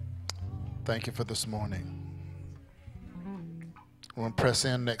 Thank you for this morning. We're going to press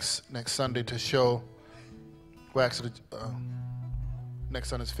in next Sunday to show, well, actually, next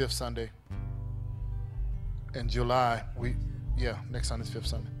Sunday's fifth Sunday. In July, next Sunday's fifth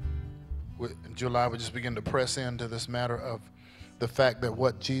Sunday. In July, we just begin to press into this matter of the fact that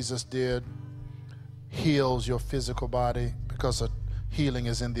what Jesus did heals your physical body, because healing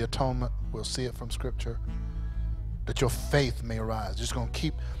is in the atonement. We'll see it from Scripture. That your faith may arise. Just going to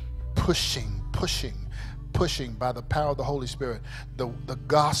keep pushing by the power of the Holy Spirit, the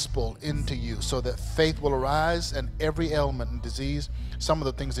gospel into you, so that faith will arise, and every ailment and disease, some of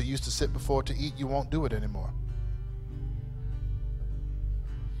the things that used to sit before to eat, you won't do it anymore.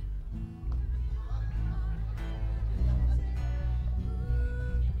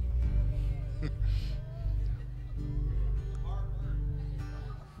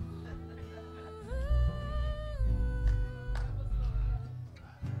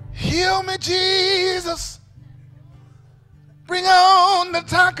 Heal me, Jesus. Bring on the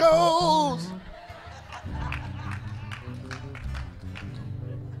tacos.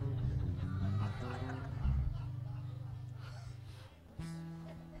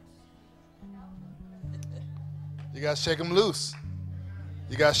 You got to shake them loose.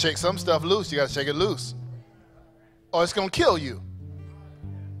 You got to shake some stuff loose. You got to shake it loose, or it's going to kill you.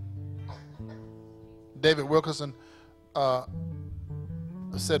 David Wilkerson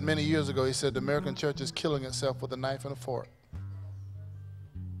said many years ago, he said, the American church is killing itself with a knife and a fork.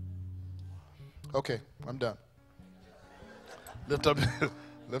 Okay, I'm done. Lift up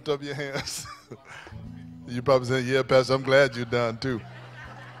your hands. You probably say, yeah, Pastor, I'm glad you're done too.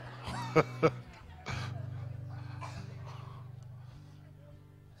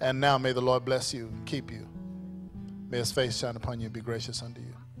 And now may the Lord bless you and keep you. May his face shine upon you and be gracious unto you.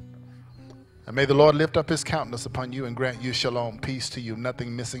 And may the Lord lift up his countenance upon you and grant you shalom, peace to you,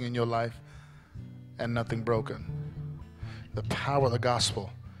 nothing missing in your life and nothing broken. The power of the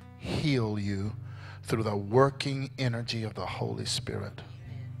gospel heal you through the working energy of the Holy Spirit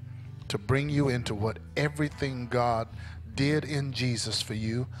to bring you into what everything God did in Jesus for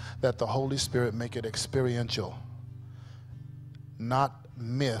you, that the Holy Spirit make it experiential, not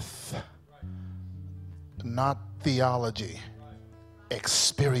myth, not theology,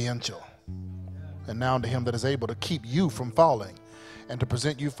 experiential. And now unto him that is able to keep you from falling and to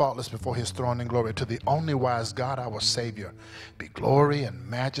present you faultless before his throne in glory, to the only wise God, our Savior, be glory and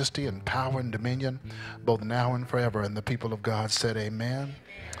majesty and power and dominion, both now and forever. And the people of God said, amen.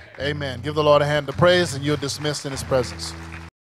 Amen. Give the Lord a hand of praise, and you're dismissed in his presence.